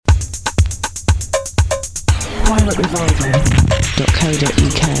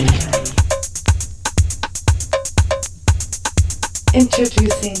pilotrevival.co.uk.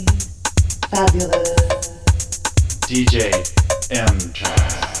 Introducing fabulous DJ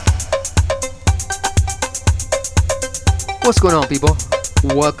M-TRAXXX. What's going on, people?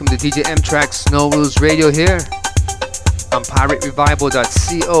 Welcome to DJ M-TRAXXX No Rulez Radio here on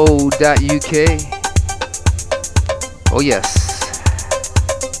partie'z.co.uk. Oh yes,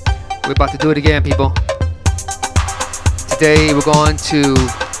 we're about to do it again, people. Today we're going to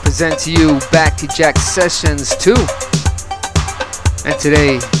present to you Back2Jack Session'z 2. And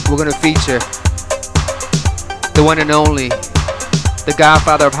today we're going to feature the one and only, the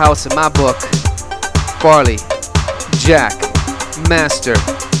godfather of house in my book, Farley, JackMaster,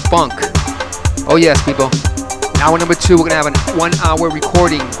 Funk. Oh yes, people. Hour number 2, we're going to have a 1 hour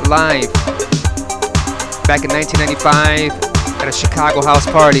recording live back in 1995 at a Chicago house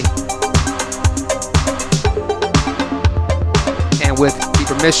party. And with the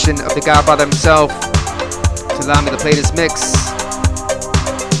permission of the godfather himself to allow me to play this mix,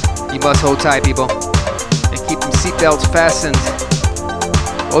 you must hold tight, people, and keep them seatbelts fastened.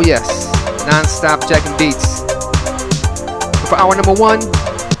 Oh yes, non-stop jacking beats. For hour number 1,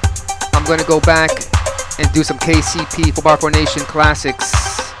 I'm going to go back and do some KCP Klassicz.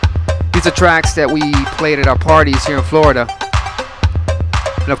 These are tracks that we played at our parties here in Florida.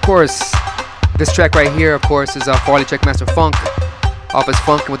 And of course, this track right here, of course, is Farley JackMaster Funk off his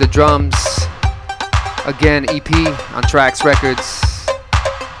Funkin' with the Drums, again, EP on Trax Records.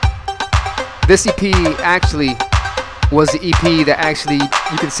 This EP actually was the EP that actually,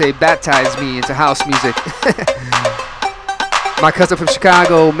 you can say, baptized me into house music. My cousin from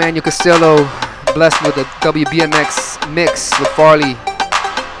Chicago, Manuel Castillo, blessed me with a WBMX mix with Farley,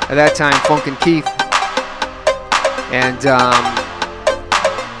 at that time, Funkin' Keith. And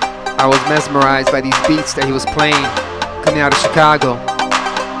I was mesmerized by these beats that he was playing coming out of Chicago,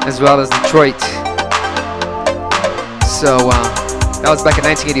 as well as Detroit. So that was back in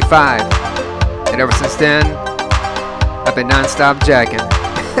 1985. And ever since then, I've been non-stop jacking.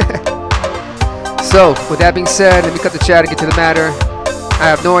 So, with that being said, let me cut the chat and get to the matter. I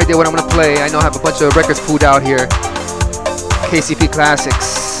have no idea what I'm going to play. I know I have a bunch of records pulled out here. KCP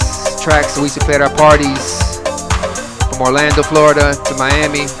Klassicz, tracks that we used to play at our parties. From Orlando, Florida, to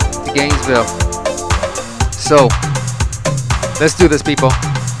Miami, to Gainesville. So, let's do this, people.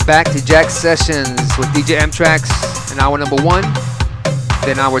 Back2Jack Session'z with DJ M-TRAXXX in hour number 1.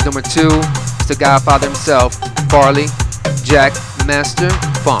 Then hour number 2. The godfather himself, Farley, JackMaster,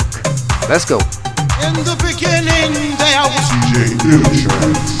 Funk. Let's go. In the beginning, there was DJ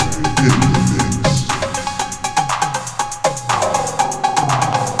M-TRAXXX in the mix.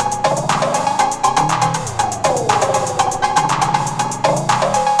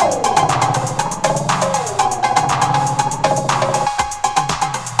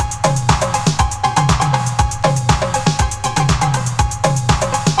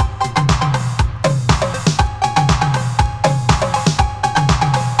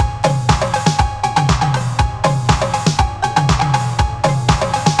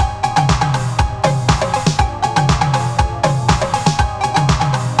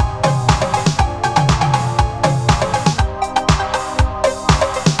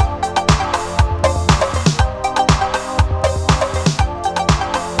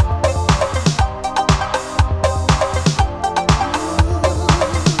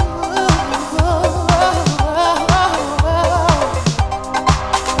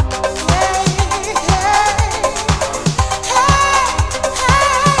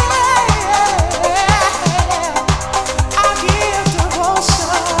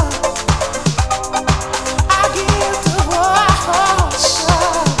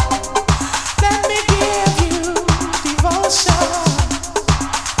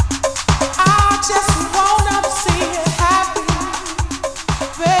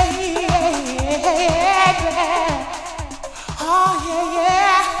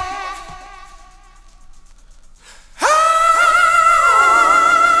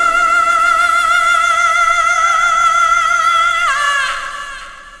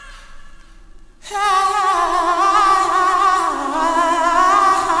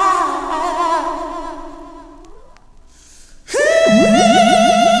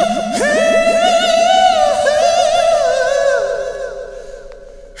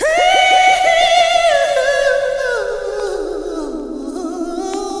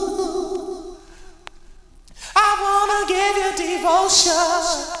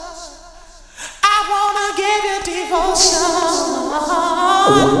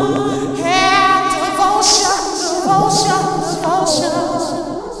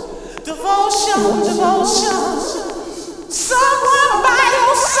 Devotion. Someone by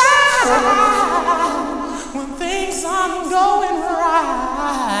your side when things aren't going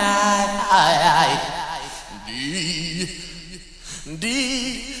right. D.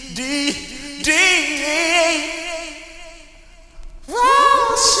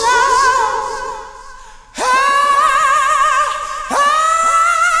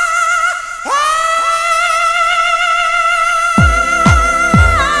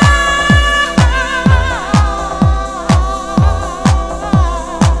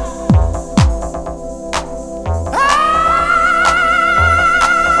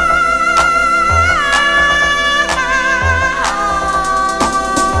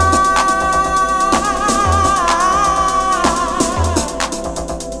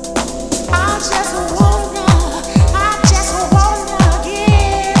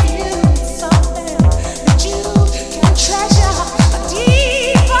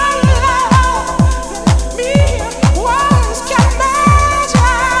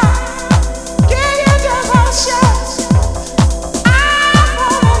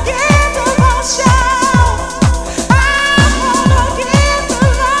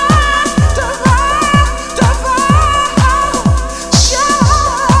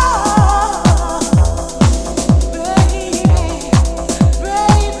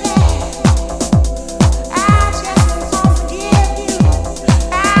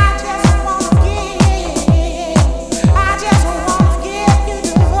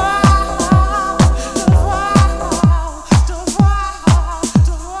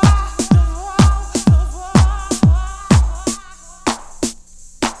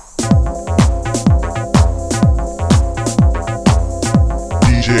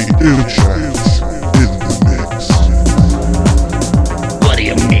 M-TRAXXX in the mix. What do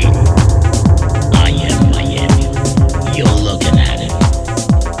you mean? I am Miami. You're looking at it.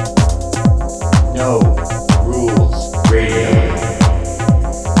 No Rulez Radio.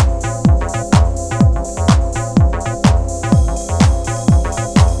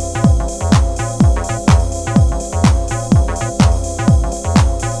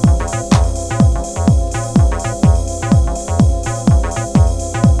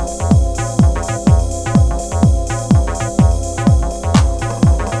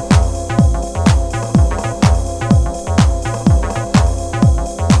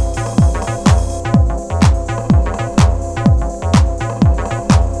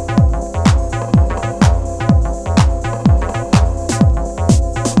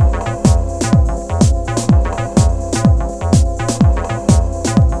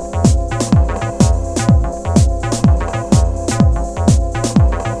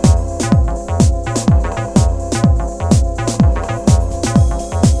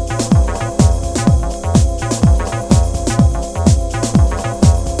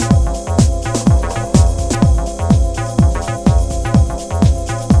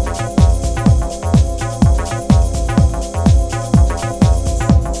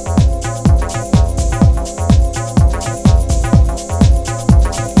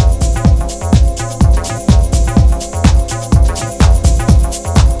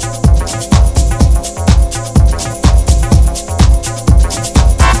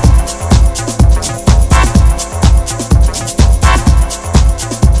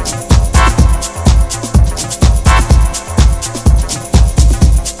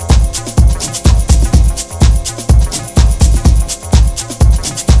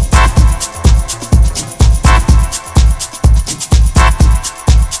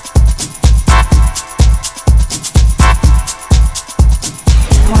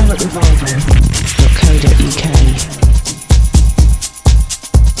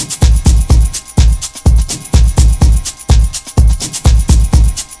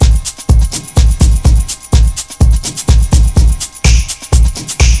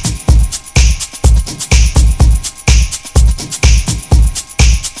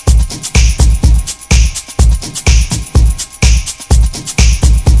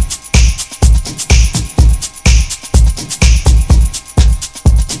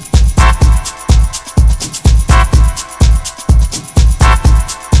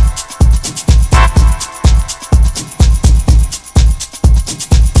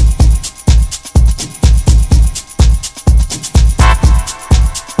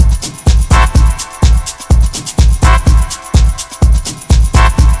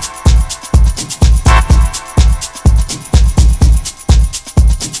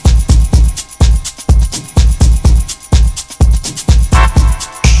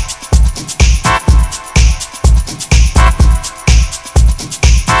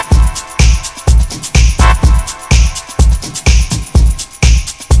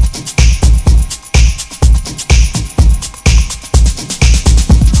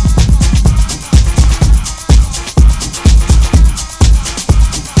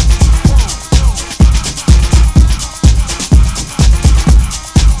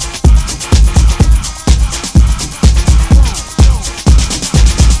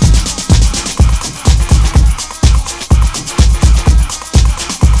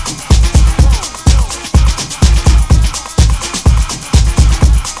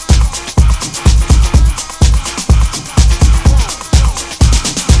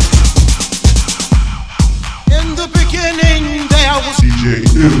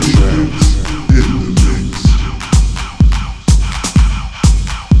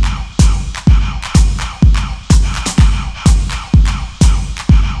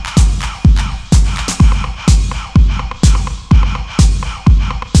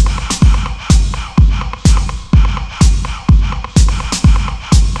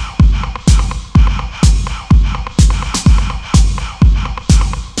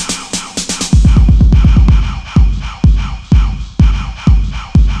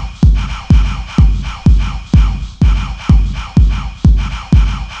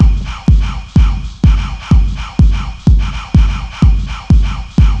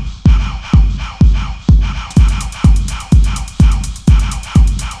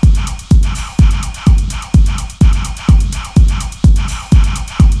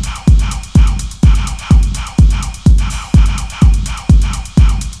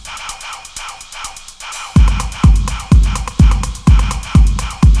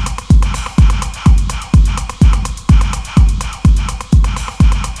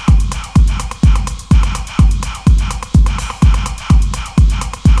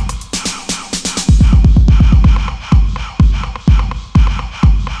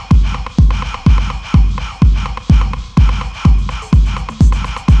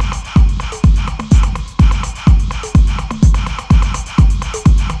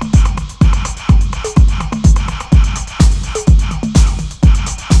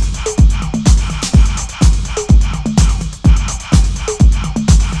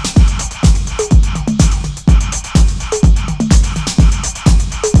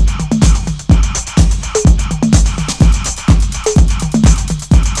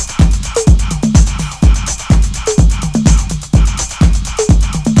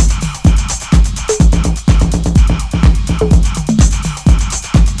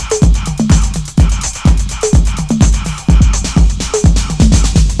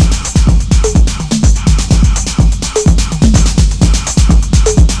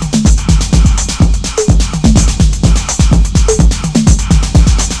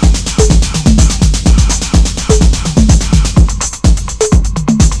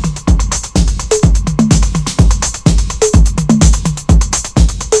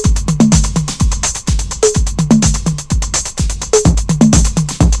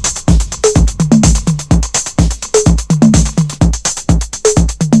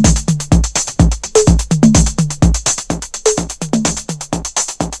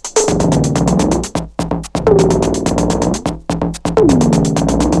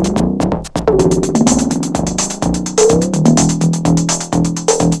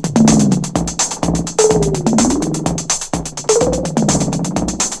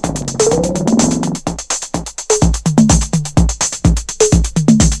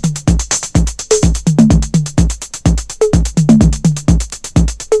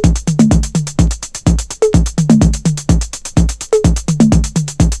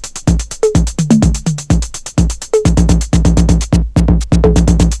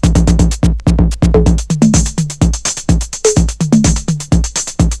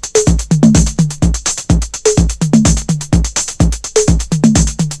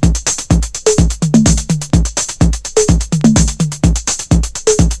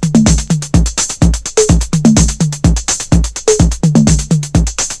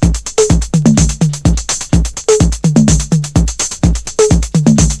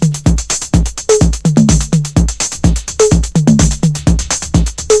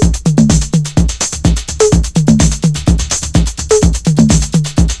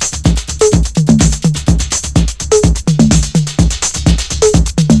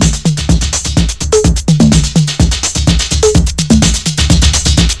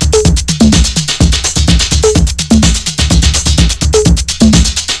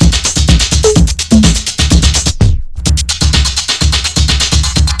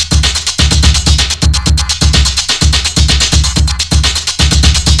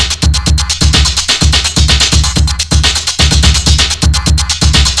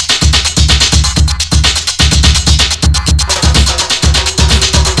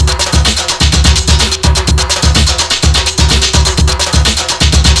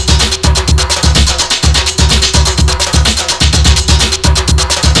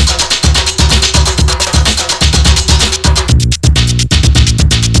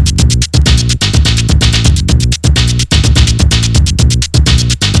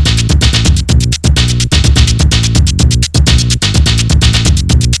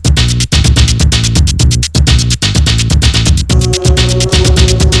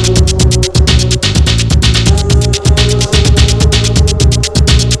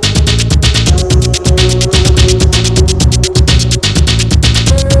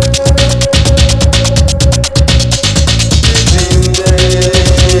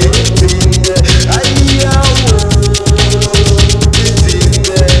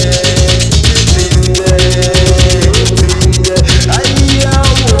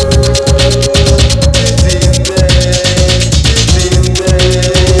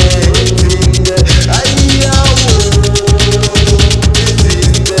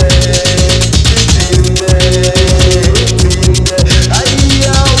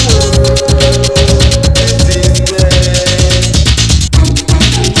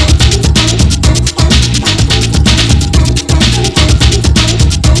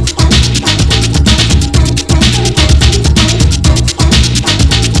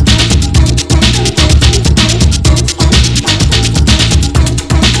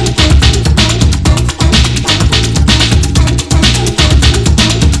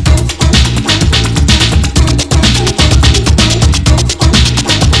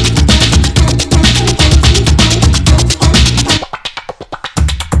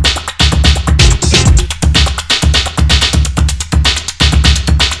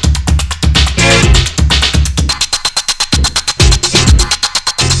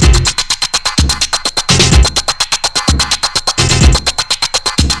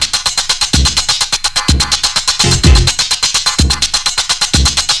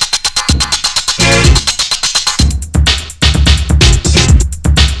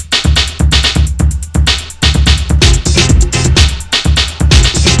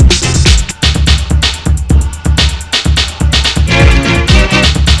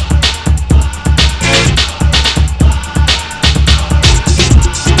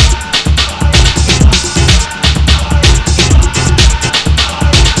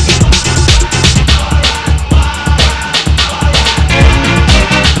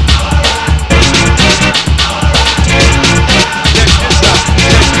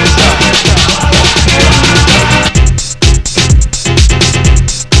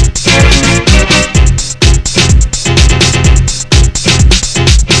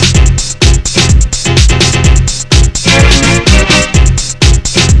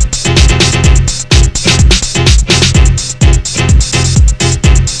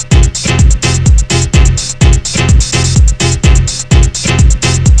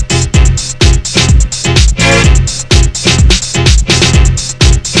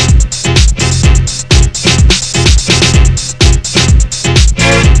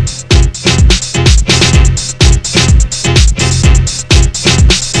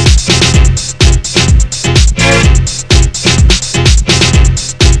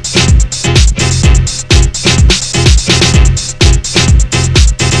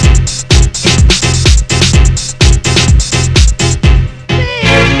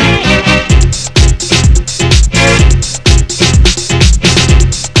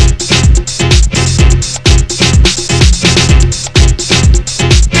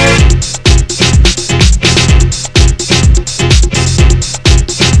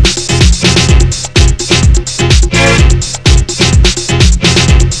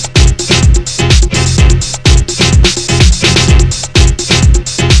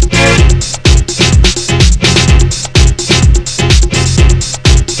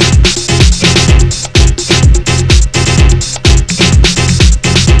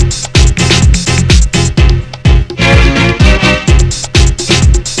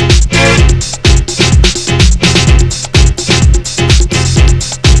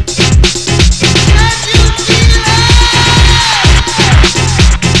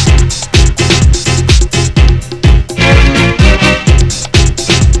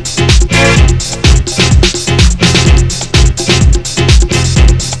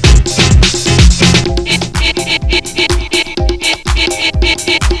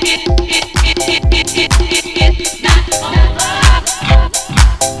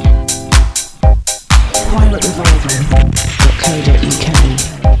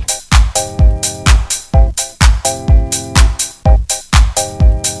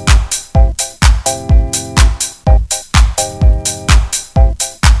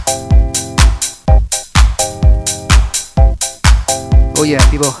 Oh yeah,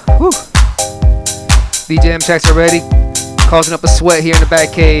 people. Woo. DJ M-TRAXXX already, causing up a sweat here in the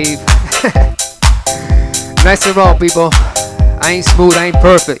back cave. Nice and raw, people. I ain't smooth, I ain't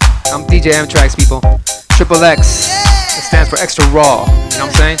perfect. I'm DJ M-TRAXXX, people. XXX. It stands for extra raw. You know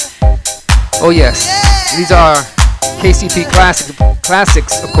what I'm saying? Oh yes, these are KCP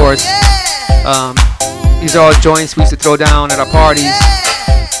Klassicz, of course. These are all joints we used to throw down at our parties.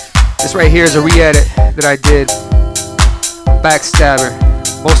 This right here is a re-edit that I did. Backstabber.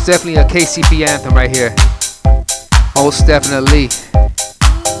 Most definitely a KCP anthem right here. Most definitely.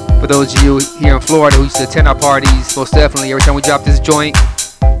 For those of you here in Florida who used to attend our parties, most definitely every time we drop this joint,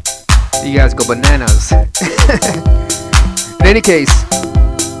 you guys go bananas. In any case,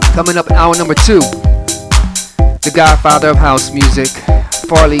 coming up in hour number 2, the godfather of house music,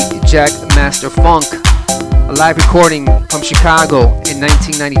 Farley JackMaster Funk, a live recording from Chicago in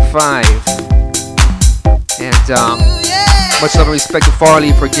 1995. And much love and respect to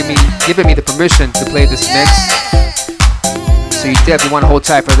Farley for giving me the permission to play this mix. So you definitely want to hold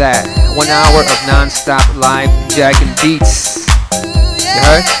tight for that. 1 hour of non-stop live jacking beats. You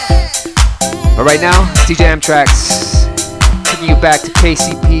heard? But right now, it's DJ M-TRAXXX taking you back to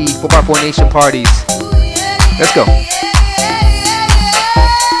KCP 4x4 Nation parties. Let's go.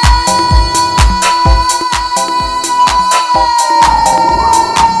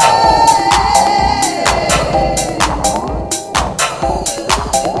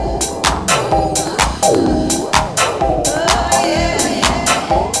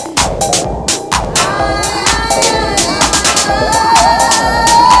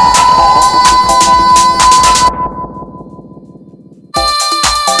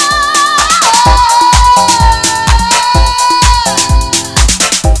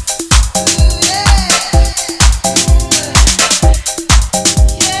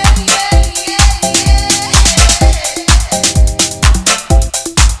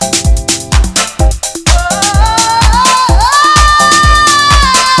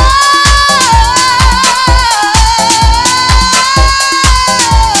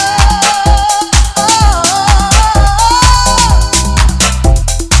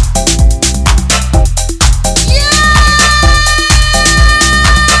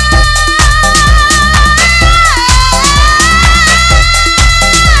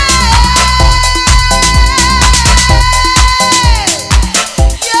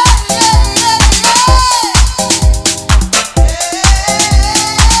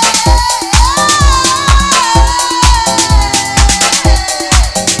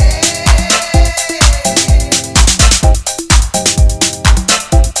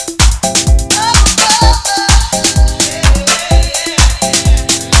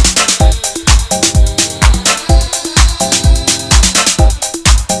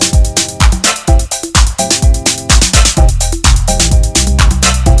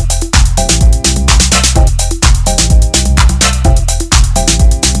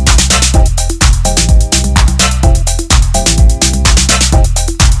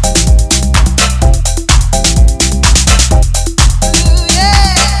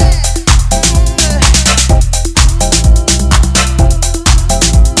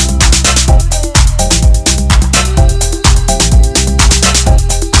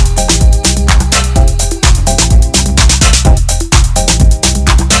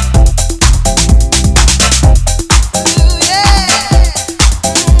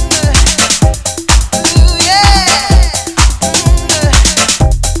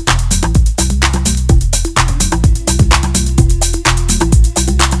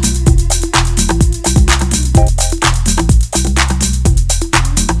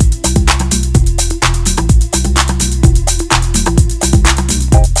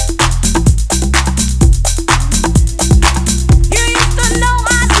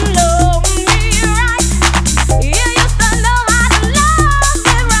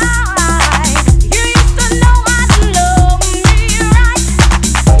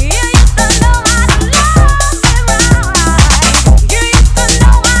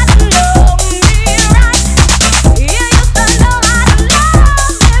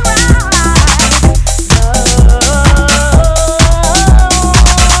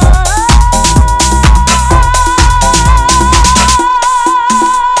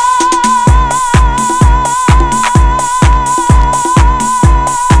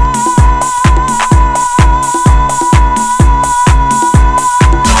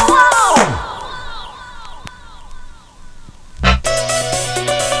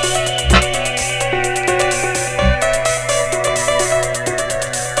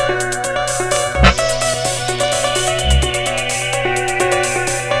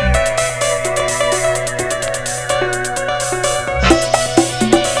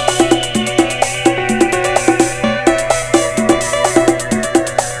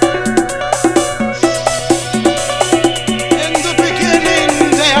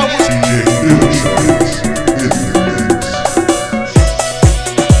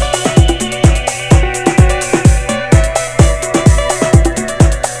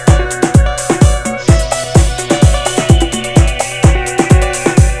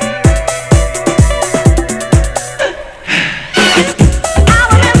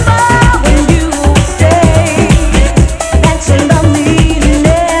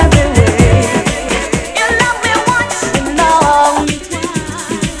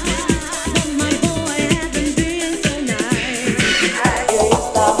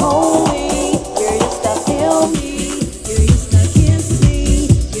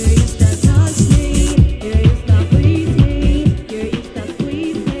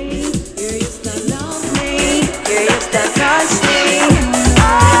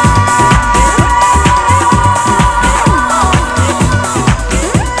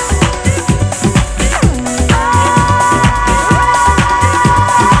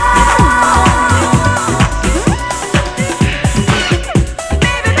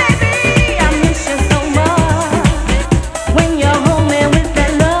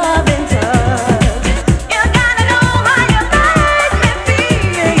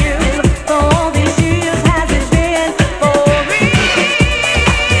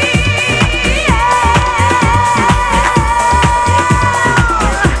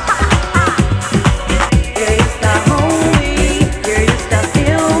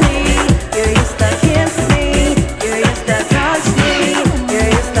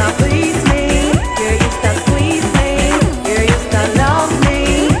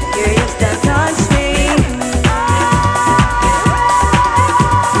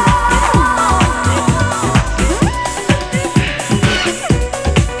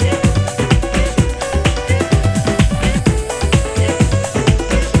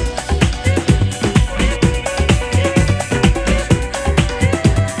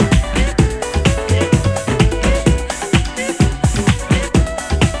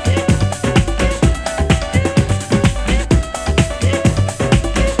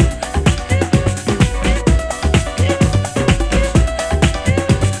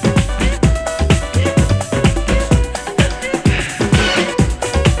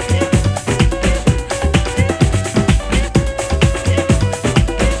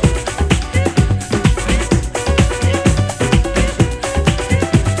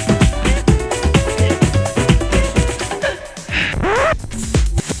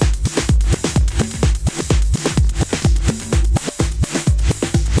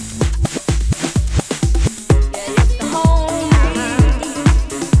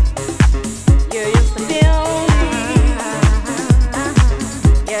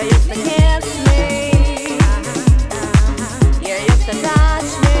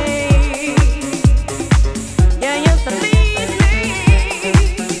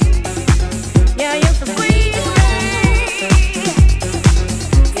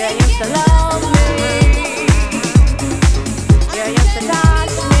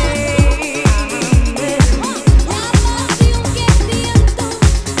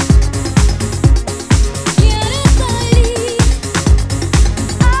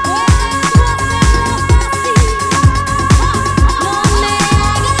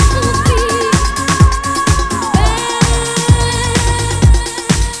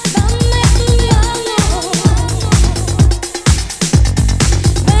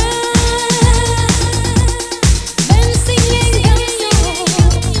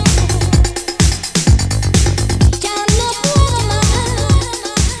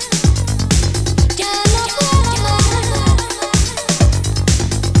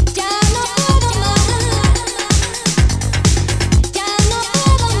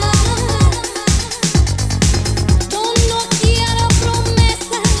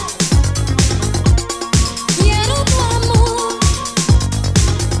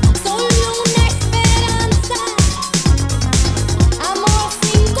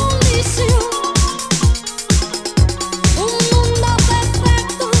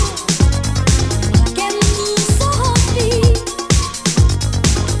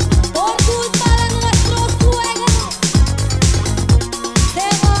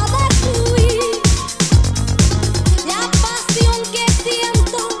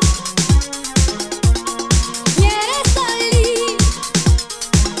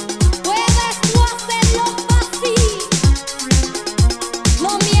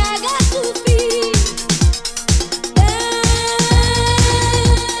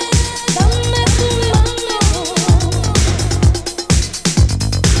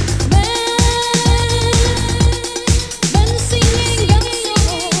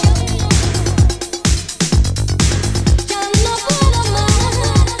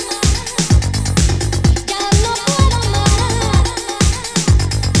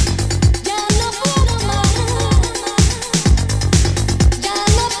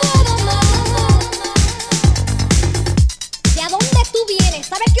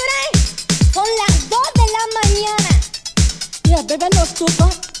 baby, no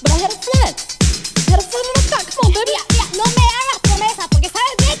stupid, but I had a plan. Had a plan in the back. Come on, baby. No me hagas promesas, porque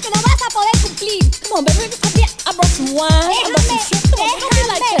sabes bien que no vas a poder cumplir. Come on, baby. I brought some wine. I brought some shit. Come on, don't be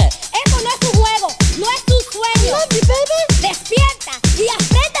like that. Eso no es tu juego, no es tu sueño. Love you, baby. Despierta y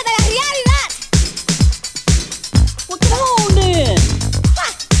aprende de la realidad. Well, get on then.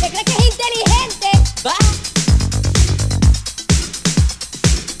 ¿Te crees que es inteligente? Va.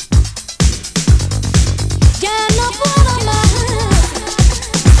 Ya no puedo.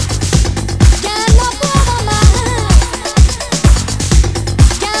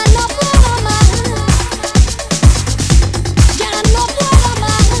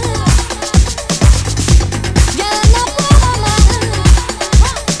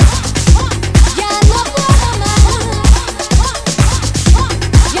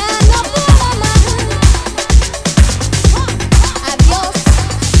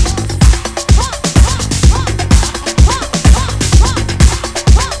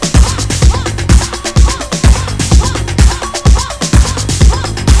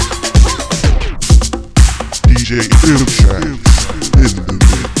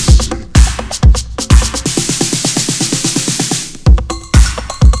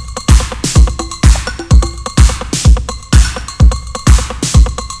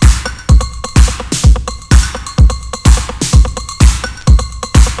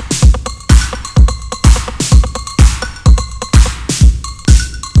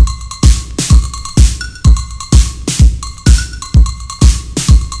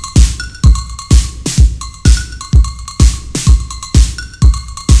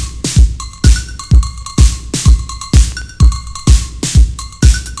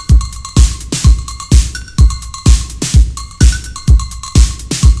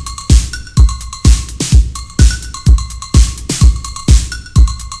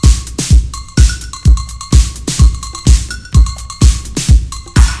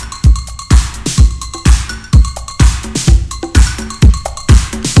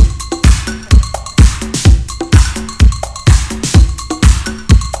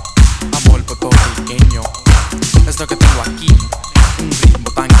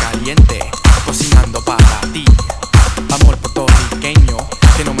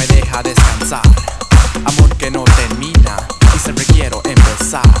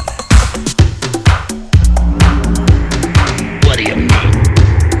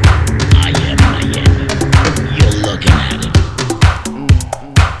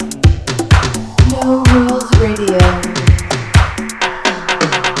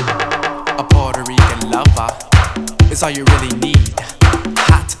 is all you really need.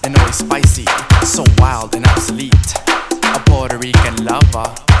 Hot and always spicy, so wild and obsolete. A Puerto Rican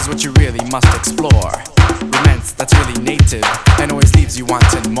lover is what you really must explore. Romance that's really native and always leaves you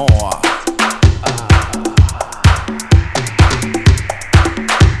wanting more.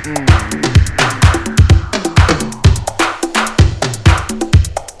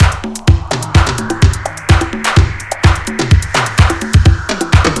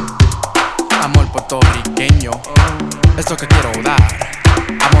 Amor puertorriqueño es lo que quiero dar.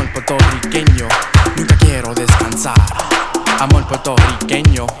 Amor puertorriqueño, nunca quiero descansar. Amor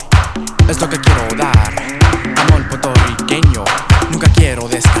puertorriqueño es lo que quiero dar. Amor puertorriqueño, nunca quiero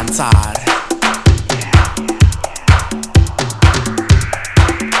descansar.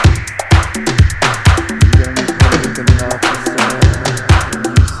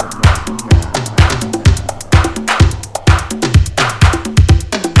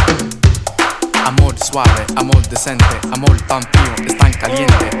 Amor suave, amor decente, amor tan frío, es tan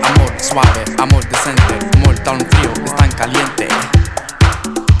caliente. Amor suave, amor decente, amor tan frío, es tan caliente.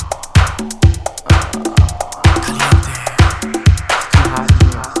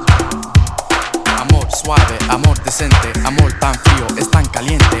 Amor suave, amor decente, amor tan frío, es tan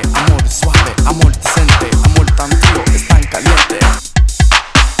caliente. Amor suave, amor decente, amor tan frío, es tan caliente.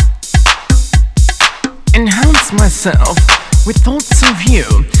 Enhance myself with thoughts of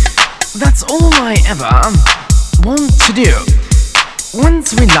you. That's all I ever want to do.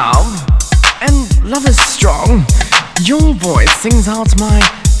 Once we love, and love is strong, your voice sings out my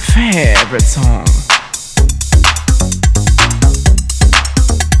favorite song.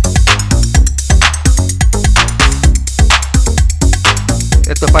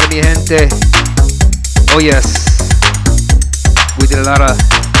 Esto para mi gente. Oh yes, we did a lot of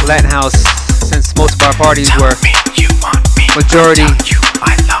Latin house since most of our parties were majority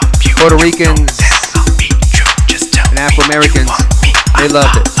Puerto Ricans and Afro-Americans. They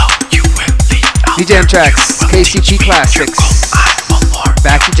loved it. DJ M-TRAXXX, KCP Klassicz,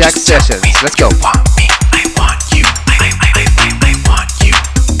 Back2Jack Session'z. Let's go.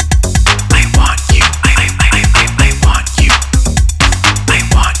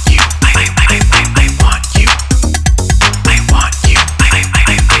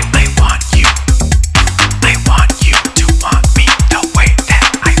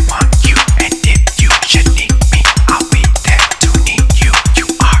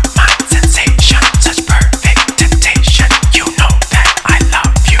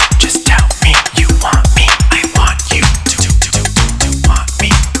 You want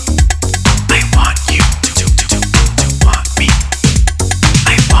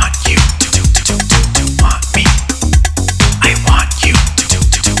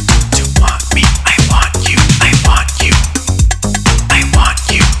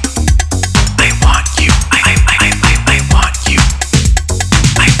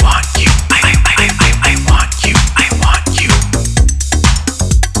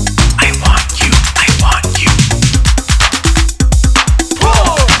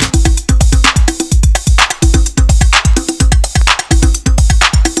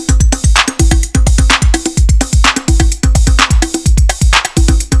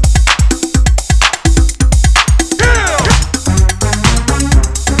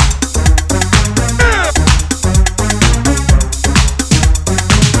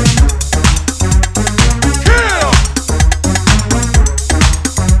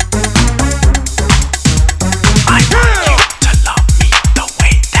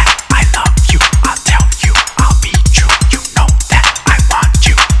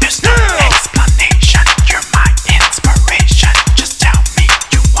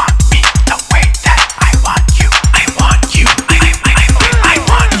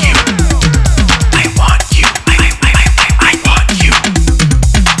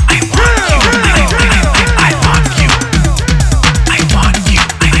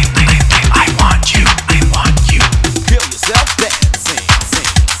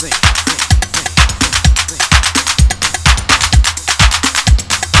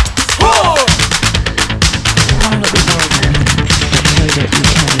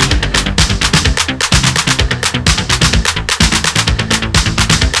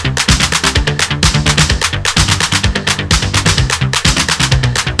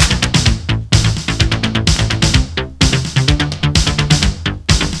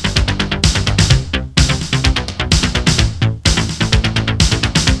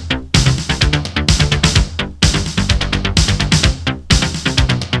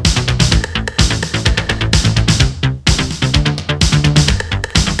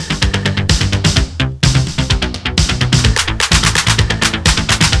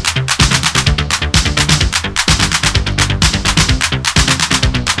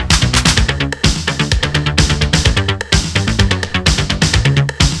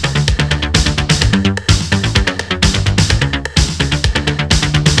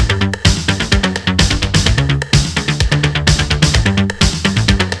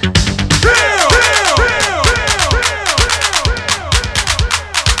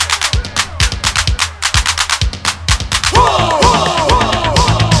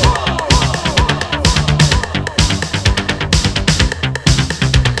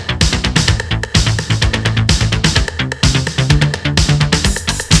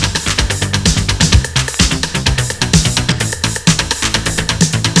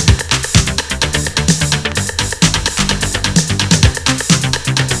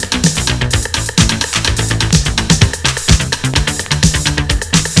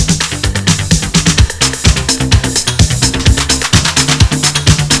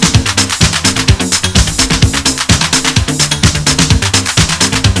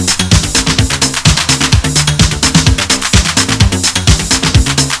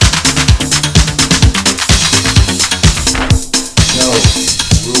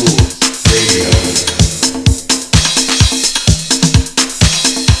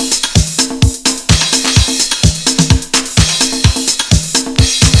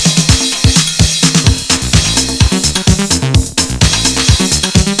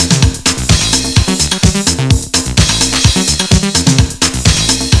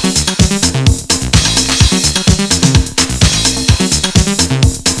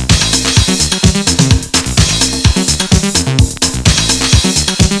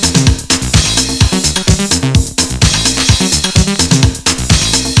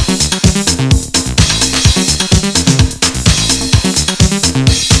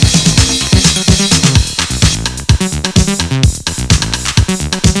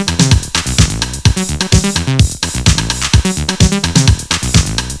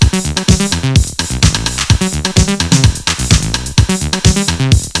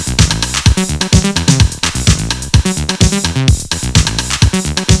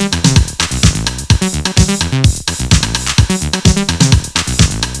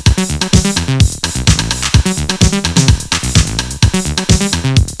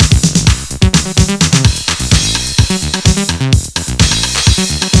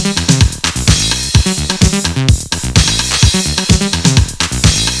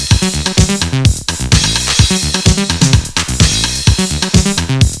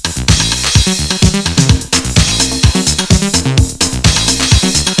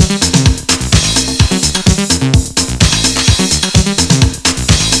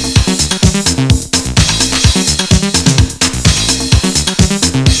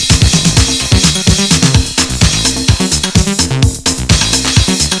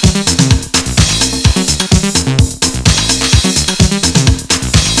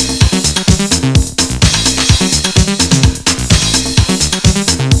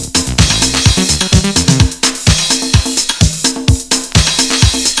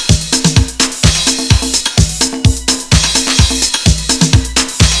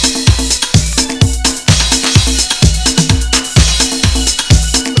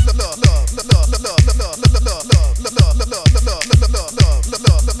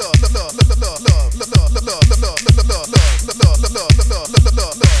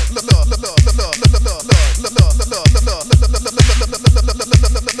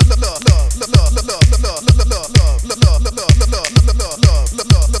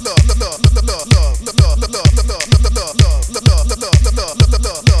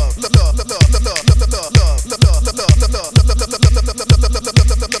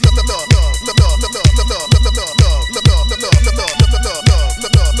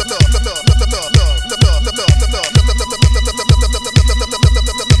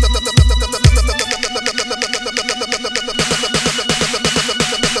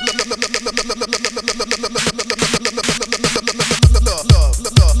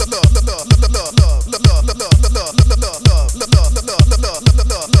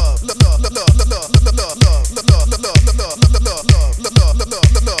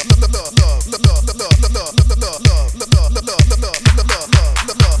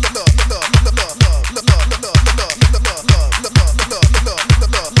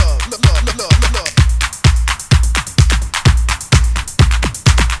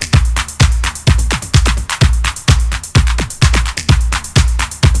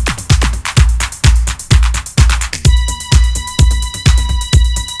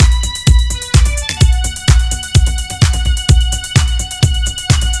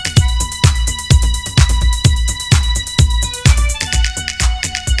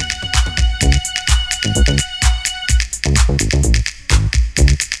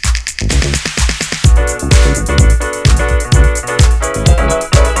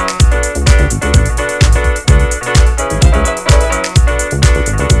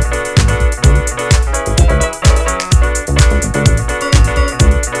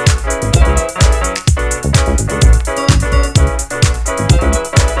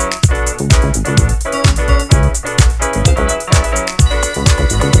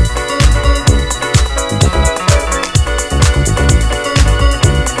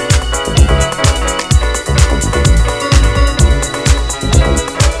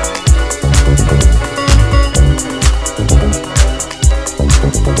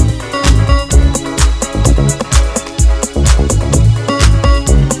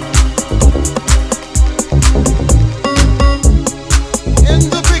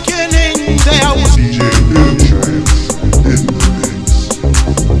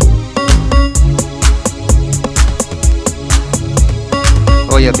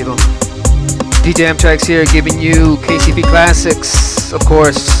DJ M-TRAXXX here, giving you KCP Klassicz, of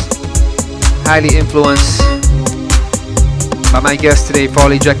course, highly influenced by my guest today,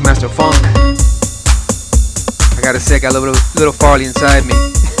 Farley JackMaster Funk. I gotta say, I got a little Farley inside me.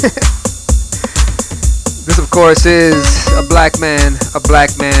 This, of course, is a black man,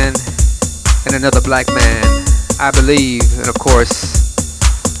 and another black man, I believe, and of course,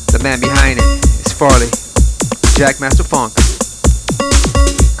 the man behind it is Farley JackMaster Funk.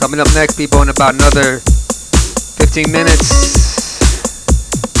 Coming up next, people, in about another 15 minutes.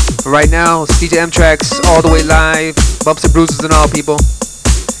 But right now, it's DJ M-TRAXXX all the way live. Bumps and bruises and all, people.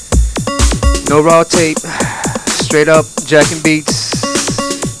 No raw tape. Straight up JackMaster,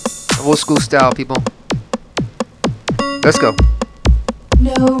 old school style, people. Let's go.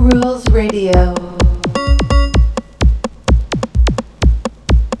 No Rulez Radio.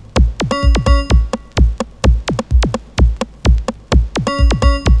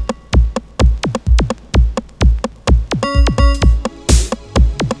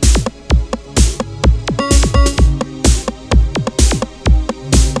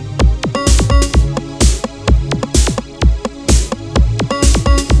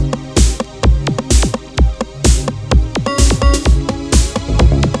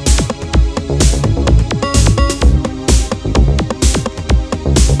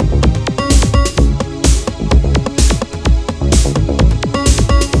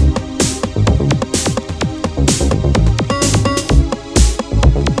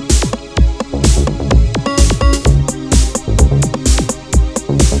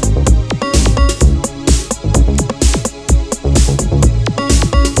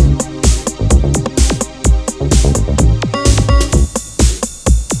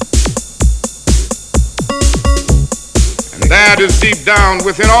 Is deep down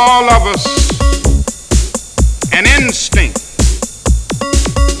within all of us an instinct.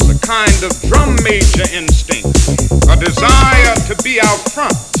 It's a kind of drum major instinct, a desire to be out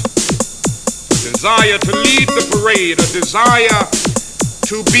front, a desire to lead the parade, a desire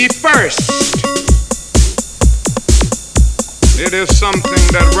to be first. It is something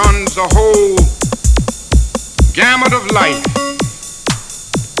that runs the whole gamut of life.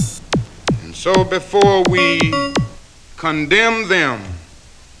 And so before we condemn them,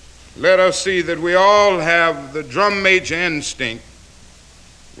 let us see that we all have the drum major instinct.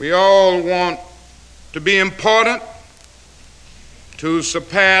 We all want to be important, to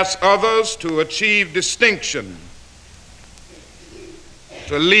surpass others, to achieve distinction,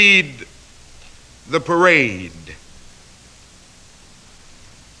 to lead the parade.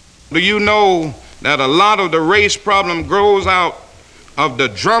 Do you know that a lot of the race problem grows out of the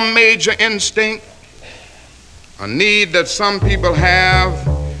drum major instinct? A need that some people have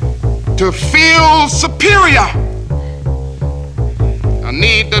to feel superior. A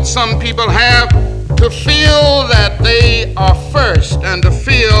need that some people have to feel that they are first and to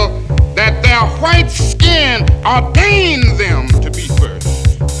feel that their white skin ordained them to be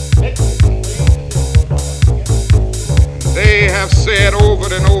first. They have said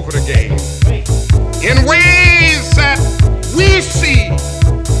over and over again, in ways that we see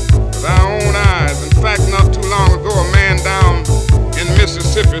with our own eyes. In fact, not too long ago, a man down in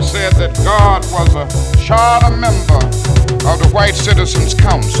Mississippi said that God was a charter member of the White Citizens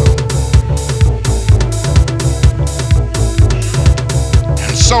Council.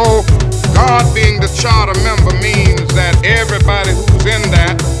 And so, God being the charter member means that everybody who's in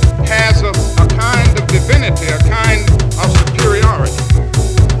that has a kind of divinity, a kind of superiority.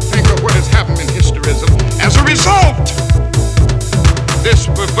 Think of what has happened in history. As a result, this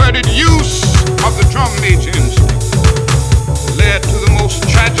perverted use of the drum major instinct led to the most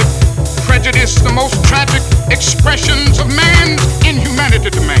tragic prejudice, the most tragic expressions of man's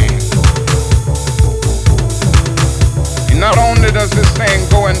inhumanity to man. And not only does this thing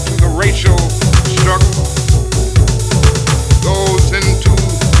go into the racial struggle, it goes into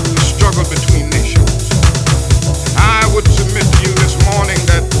the struggle between nations. I would submit to you this morning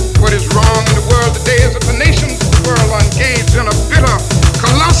that what is wrong in the world today is that the nations of the world are engaged in a bitter,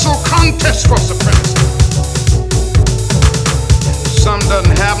 colossal contest for supremacy. Some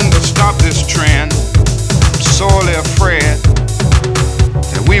doesn't happen to stop this trend. I'm sorely afraid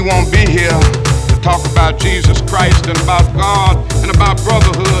that we won't be here to talk about Jesus Christ and about God and about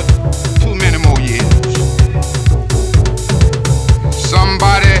brotherhood too many more years.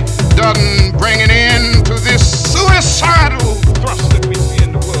 Somebody doesn't bring an end to this suicidal thrust that we see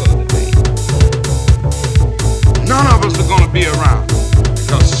in the world today. None of us are going to be around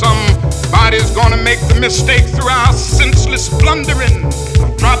because somebody's going to make the mistake through our senseless blundering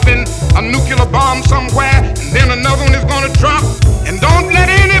of dropping a nuclear bomb somewhere, and then another one is going to drop. And don't let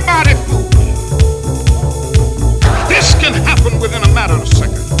anybody fool you. This can happen within a matter of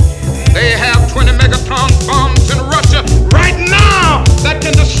seconds. They have 20 megaton bombs in Russia right now that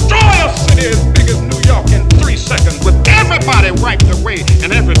can destroy a city as big as New York in 3 seconds with everybody wiped away in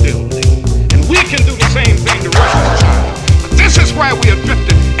every building. And we can do the same thing to Russia and China. But this is why we are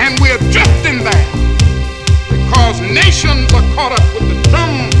drifting, and we are drifting there because nations are caught up with the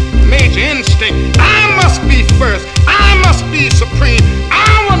dumb major instinct. I must be first. I must be supreme.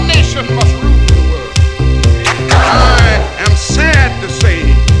 Our nation must rule the world. I am sad to say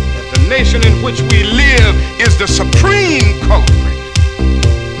that the nation in which we live is the supreme culprit.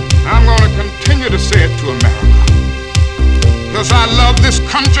 I'm going to continue to say it to America because I love this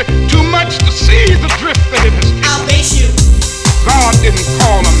country too much to see the drift that it has taken. I'll base you. God didn't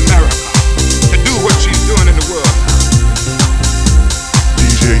call America to do what she's doing in the world now.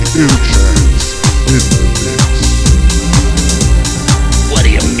 DJ M-TRAXXX in the mix. What do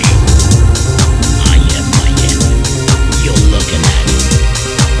you mean? I am Miami. You're looking at it.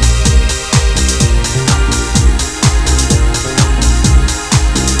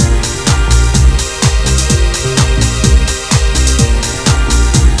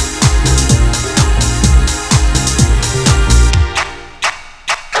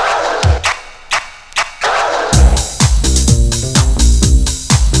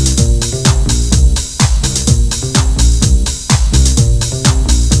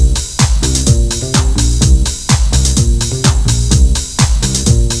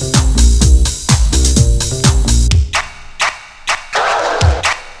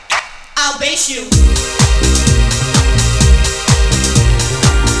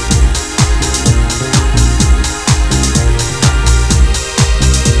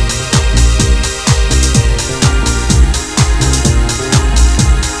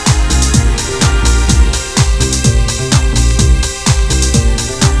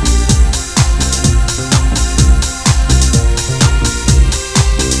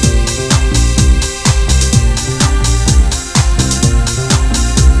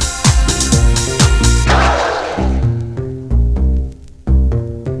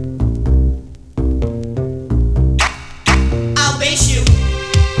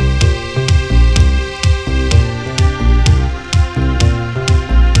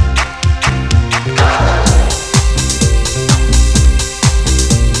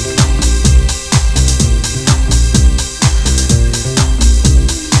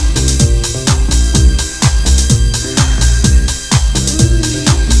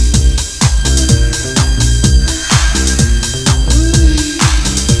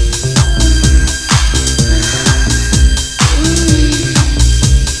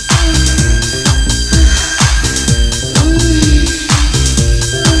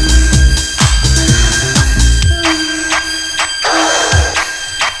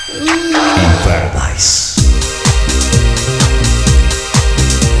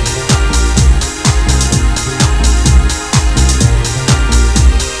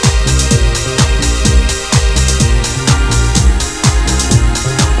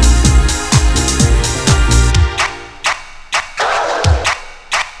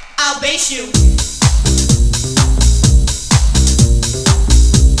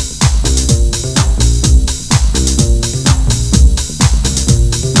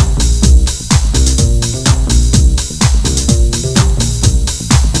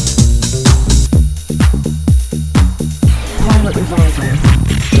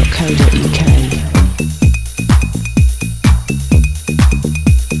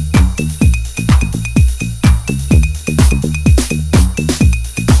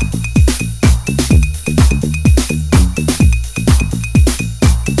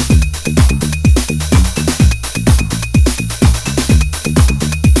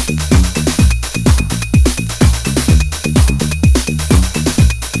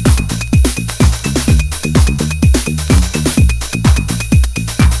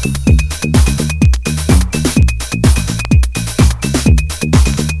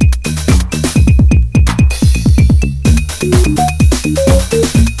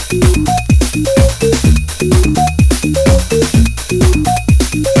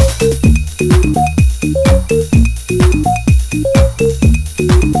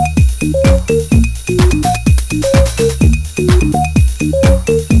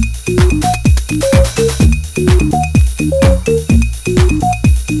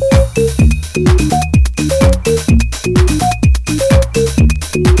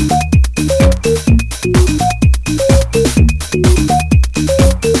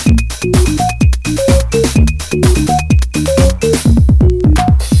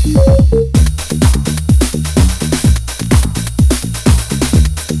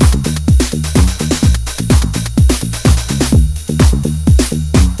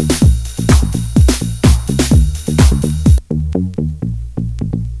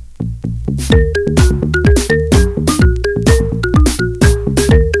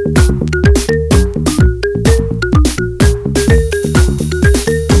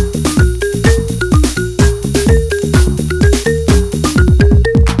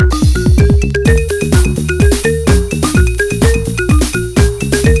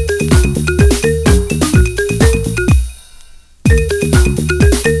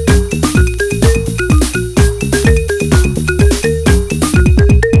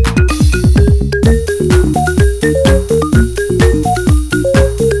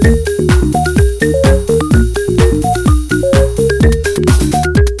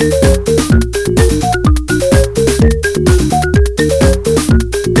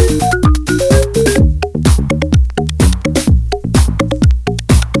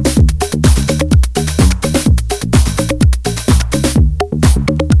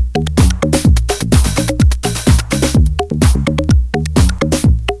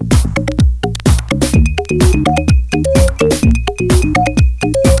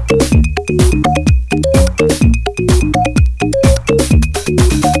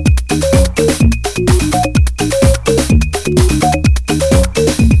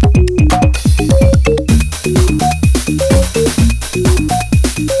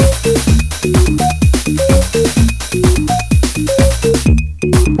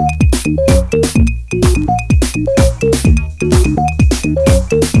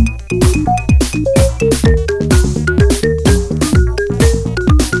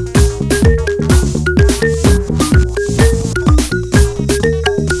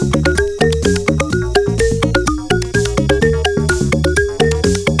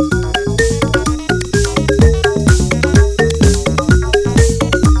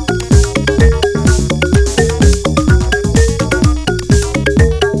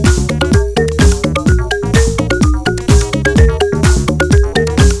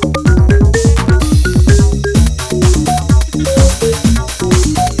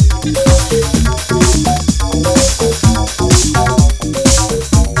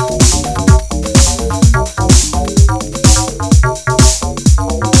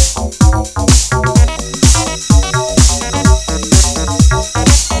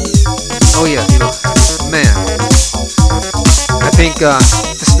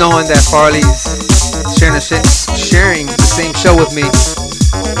 just knowing that Farley's sharing the same show with me,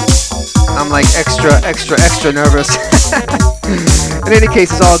 I'm like extra nervous. In any case,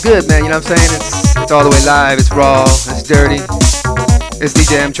 it's all good, man. You know what I'm saying? It's all the way live. It's raw. It's dirty. It's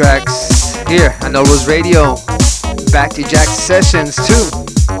DJ M-TRAXXX here on No Rulez Radio. Back2Jack Session'z too,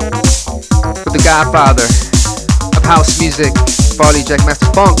 with the godfather of house music, Farley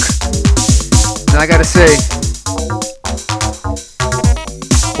JackMaster Funk. And I gotta say,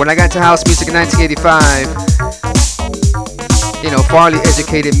 when I got into house music in 1985, you know, Farley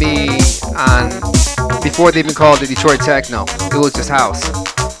educated me on, before they even called it Detroit techno, it was just house.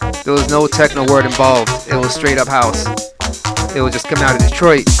 There was no techno word involved. It was straight up house. It was just coming out of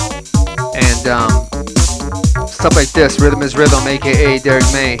Detroit. And stuff like this, Rhythm Is Rhythm, aka Derek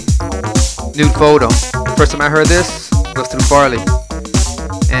May, Nude Photo. First time I heard this was through Farley.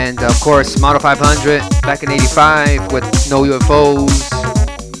 And of course, Model 500 back in 85 with No UFOs,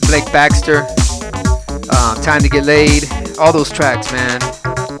 Blake Baxter, Time to Get Laid, all those tracks, man.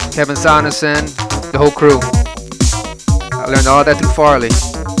 Kevin Saunderson, the whole crew. I learned all that through Farley.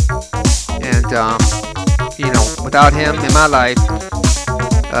 And, you know, without him in my life,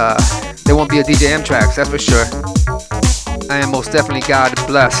 there won't be a DJ M-TRAXXX, that's for sure. I am most definitely God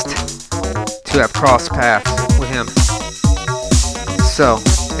blessed to have crossed paths with him. So,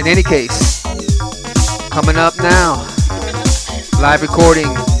 in any case, coming up now, live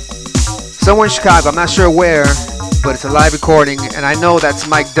recording somewhere in Chicago. I'm not sure where, but it's a live recording, and I know that's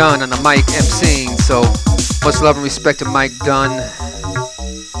Mike Dunn on the mic emceeing. So, much love and respect to Mike Dunn.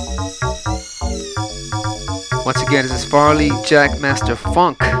 Once again, this is Farley JackMaster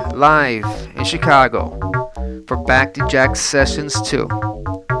Funk live in Chicago for Back2Jack Session'z 2.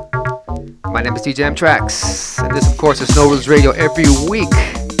 My name is DJ M-TRAXXX, and this, of course, is No Rulez Radio every week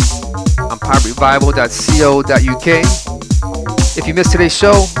on partie'z.co.uk. If you missed today's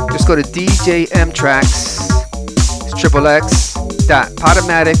show, just go to DJ M-TRAXXX,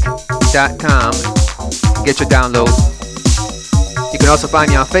 XXX.podomatic.com and get your download. You can also find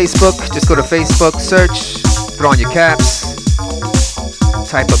me on Facebook. Just go to Facebook, search, put on your caps,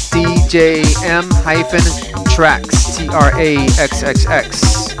 type up DJ M-TRAXXX, TRAXXX,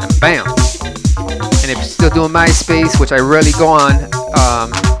 and bam. And if you're still doing MySpace, which I rarely go on,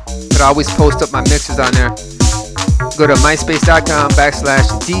 but I always post up my mixes on there, go to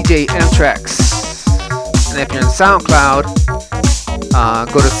myspace.com/DJ M-TRAXXX. And if you're in SoundCloud,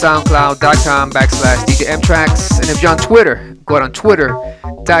 go to soundcloud.com/DJ M-TRAXXX. And if you're on Twitter, go on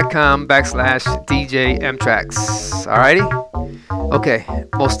twitter.com/DJ M-TRAXXX. Alrighty? Okay,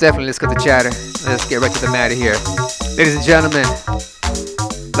 most definitely, let's get the chatter. Let's get right to the matter here. Ladies and gentlemen,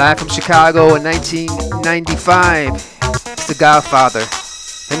 live from Chicago in 1995, it's the godfather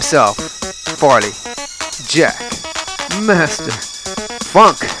himself, Farley JackMaster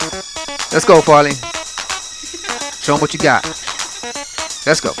Funk. Let's go, Farley. Show him what you got.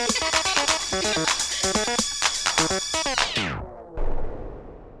 Let's go.